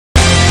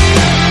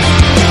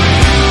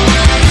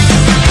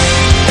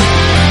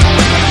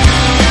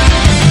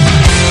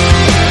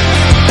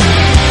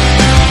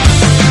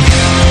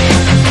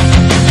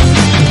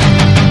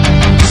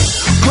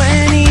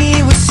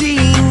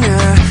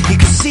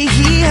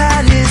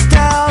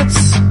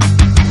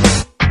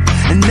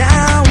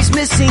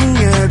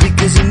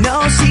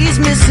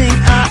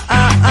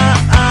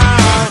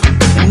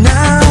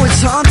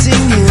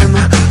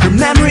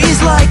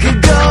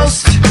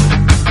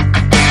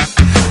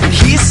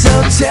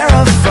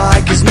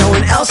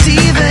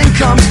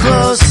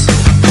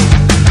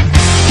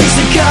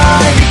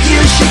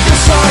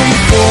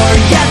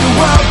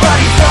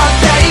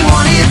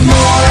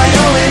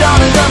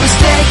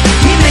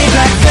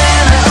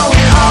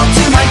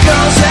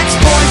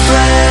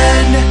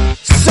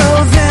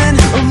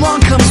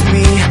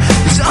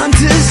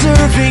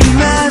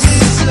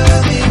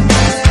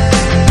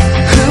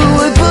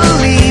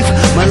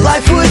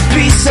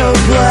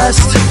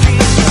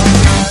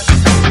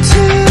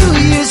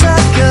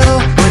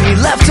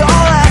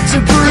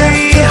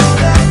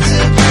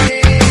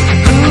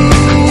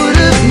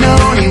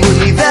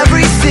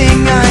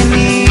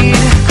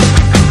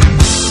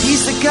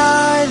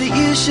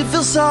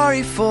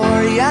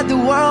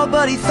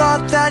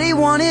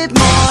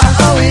more. I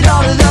owe it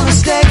all to the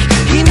mistake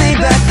he made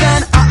back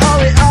then. I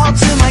owe it all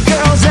to my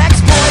girl's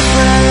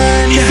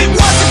ex-boyfriend. If it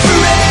wasn't for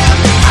him,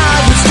 I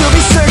would still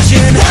be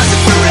searching. If it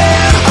wasn't for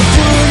him, I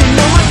wouldn't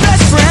know my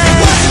best friend.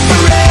 If it wasn't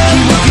for him,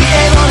 he would be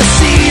able to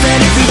see that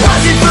if it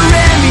wasn't for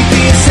him, he'd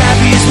be as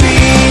happy as me.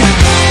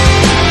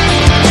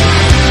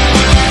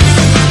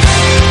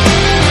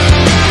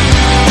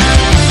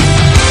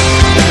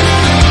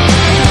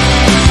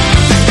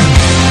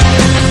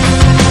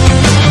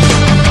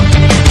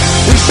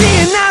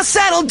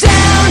 Settle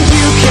down,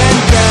 you can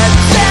bet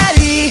that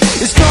he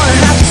is gonna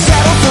have to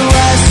settle for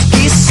less.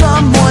 He's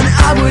someone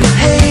I would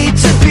hate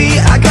to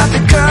be. I got the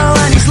girl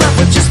and he's left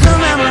with just a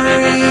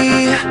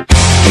memory.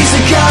 He's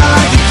a guy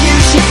like you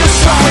should feel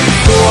sorry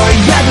for. He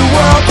had the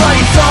world but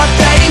he thought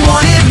that he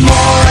wanted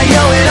more. I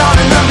owe it all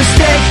to the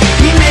mistake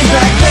he made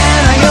back then.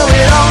 I owe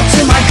it all to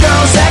my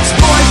girl's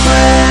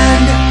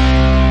ex-boyfriend.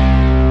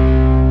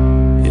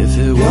 If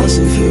it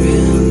wasn't for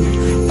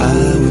him,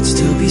 I would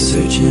still be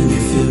searching.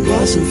 If it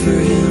wasn't for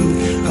him,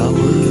 I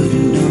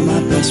wouldn't know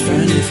my best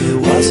friend. If it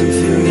wasn't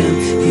for him,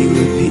 he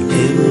would be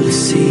able to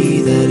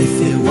see that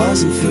if it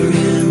wasn't for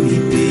him,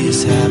 he'd be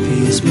as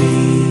happy as me.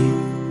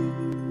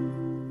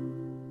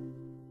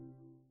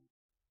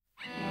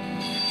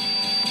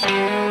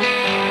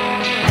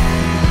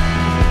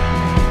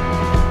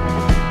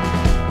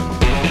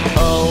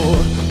 Oh,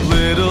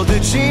 little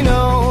did she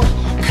know,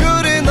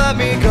 couldn't let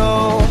me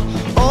go,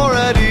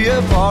 already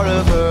a part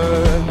of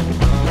her.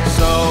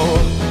 So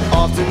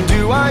often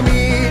do I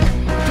meet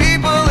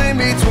people in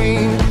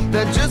between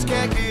that just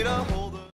can't get up.